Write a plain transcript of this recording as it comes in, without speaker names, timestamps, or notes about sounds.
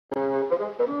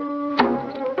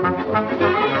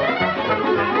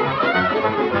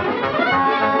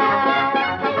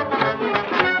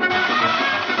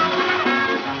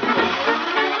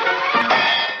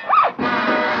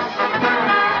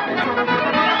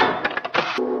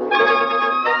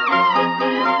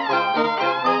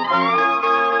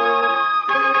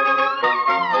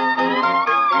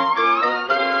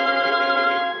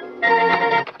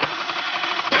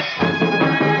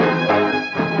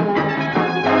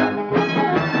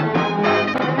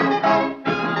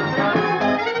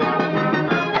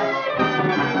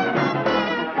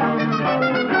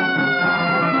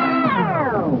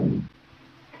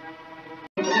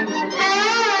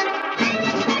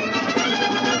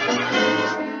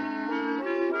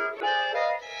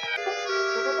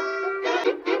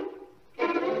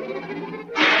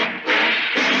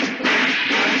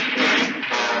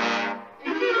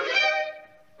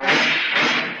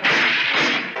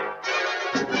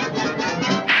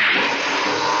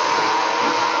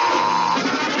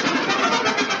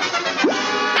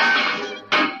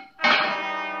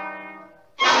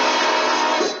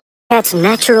Cat's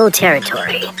natural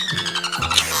territory.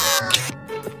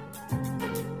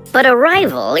 But a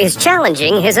rival is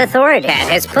challenging his authority. Cat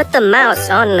has put the mouse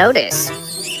on notice.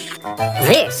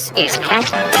 This is Cat.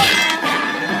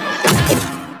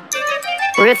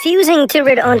 Refusing to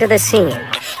rid onto the scene,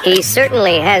 he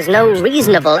certainly has no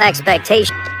reasonable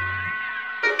expectation.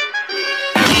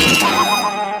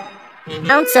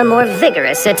 Mounts a more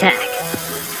vigorous attack.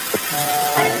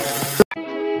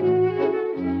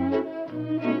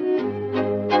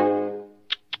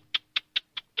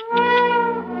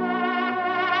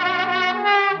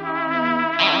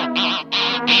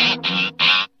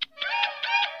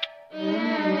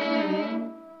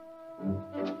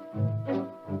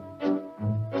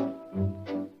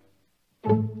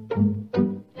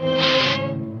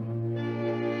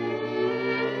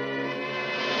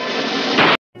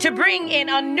 To bring in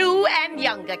a new and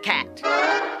younger cat.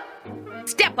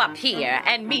 Step up here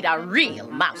and meet a real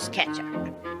mouse catcher.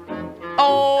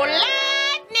 Oh,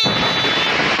 lightning!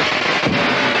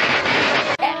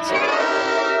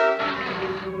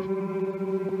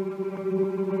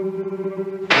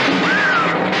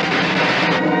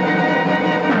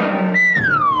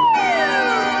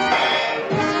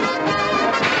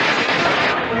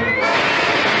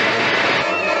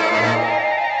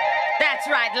 That's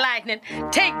right, Lightning.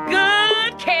 Take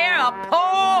good care of poor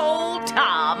old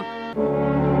Tom.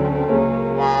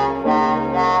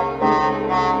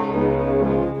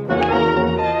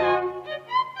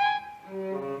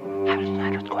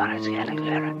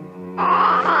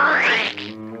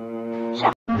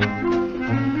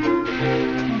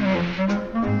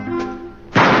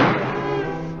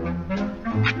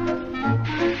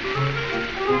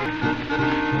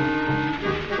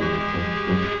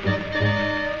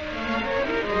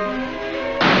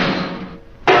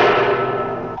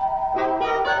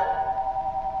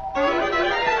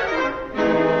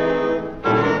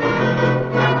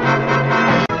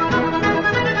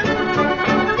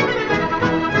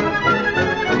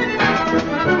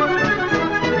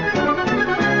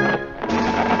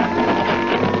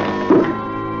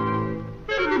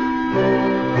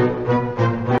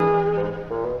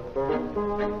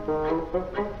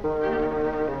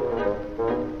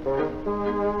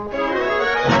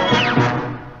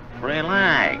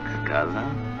 Relax,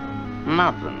 cousin.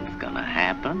 Nothing's gonna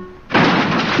happen.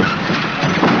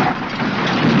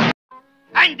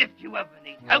 And if you ever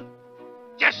need help,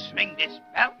 just ring this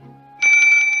bell.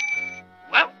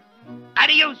 Well,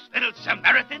 adios, little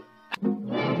Samaritan.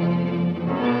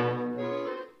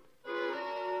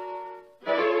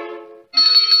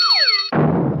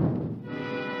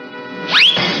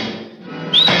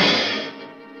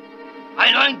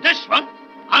 I learned this one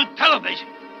on television.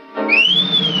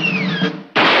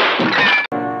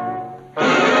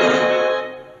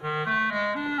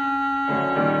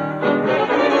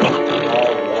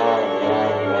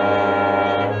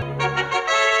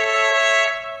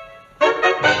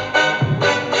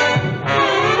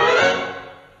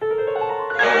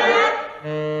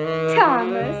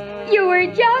 Thomas, you were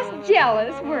just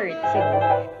jealous, weren't you?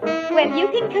 Well, you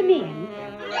can come in.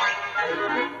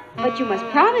 But you must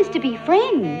promise to be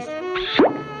friends.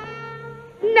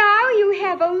 Now you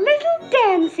have a little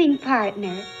dancing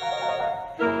partner.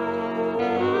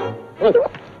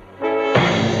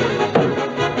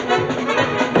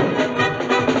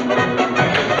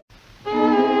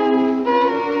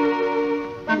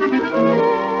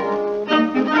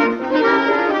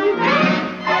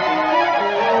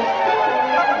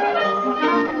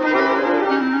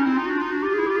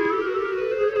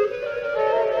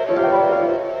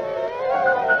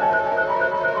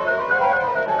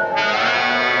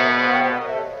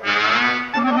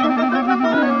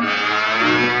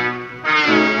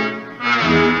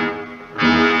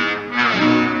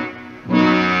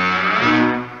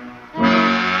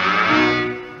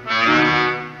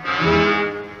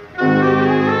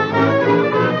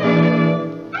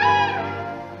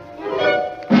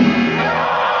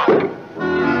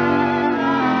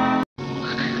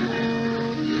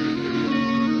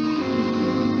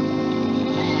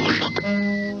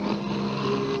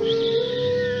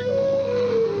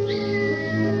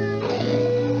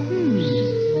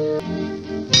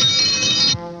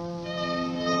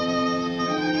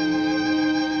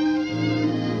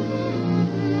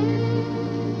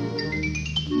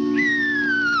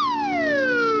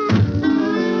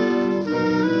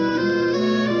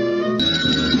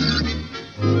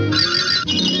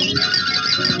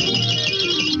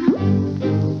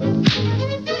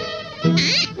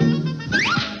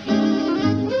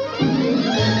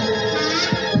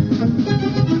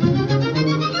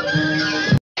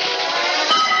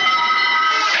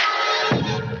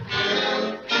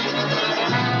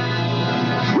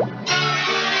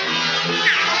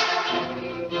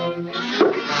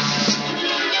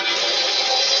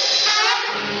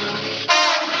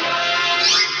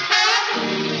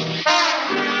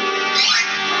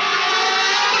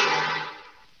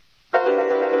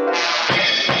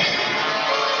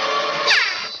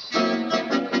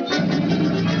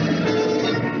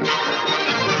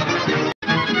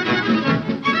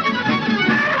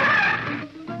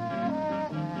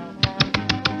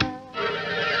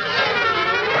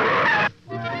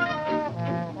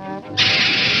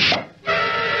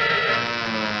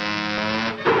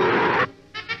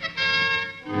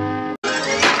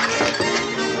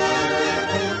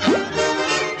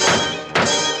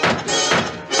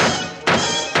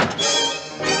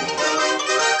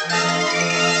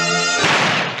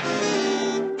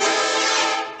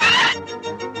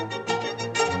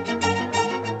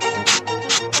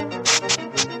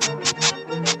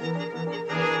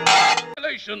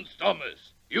 Congratulations,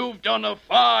 Thomas. You've done a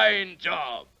fine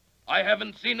job. I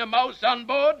haven't seen a mouse on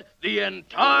board the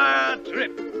entire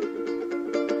trip.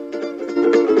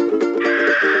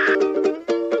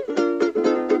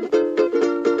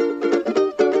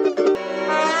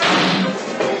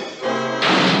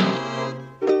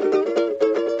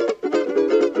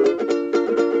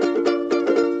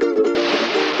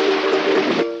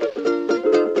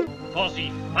 For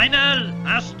the final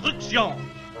instruction.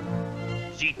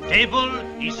 The table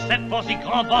is set for the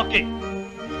grand banquet.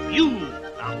 You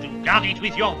are to guard it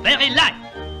with your very life,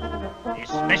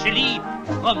 especially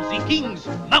from the king's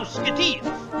mousquetaires.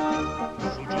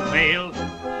 Should you fail,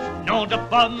 nom de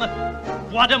pomme,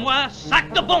 bois de moi,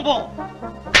 sac de bonbons.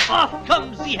 Off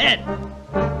comes the head.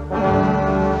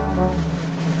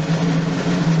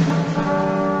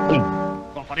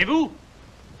 Comprenez-vous?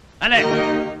 Allez,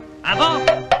 avant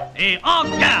et en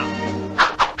garde.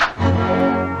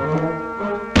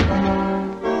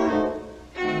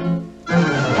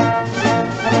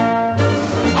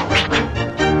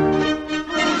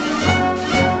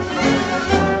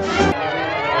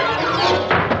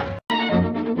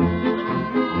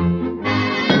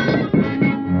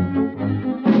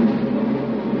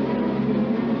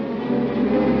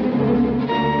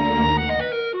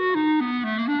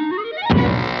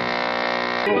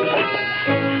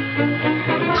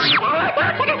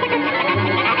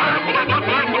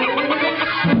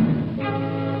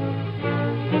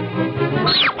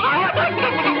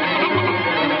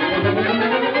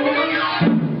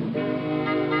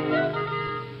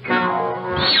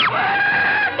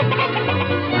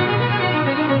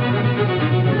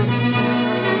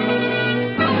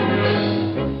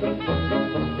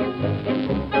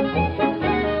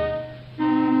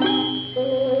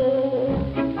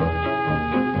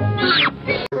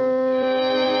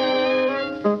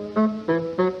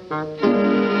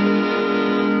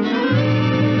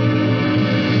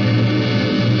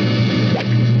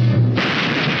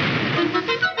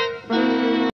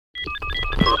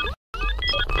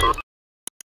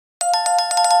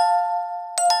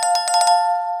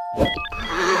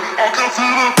 I can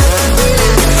feel it.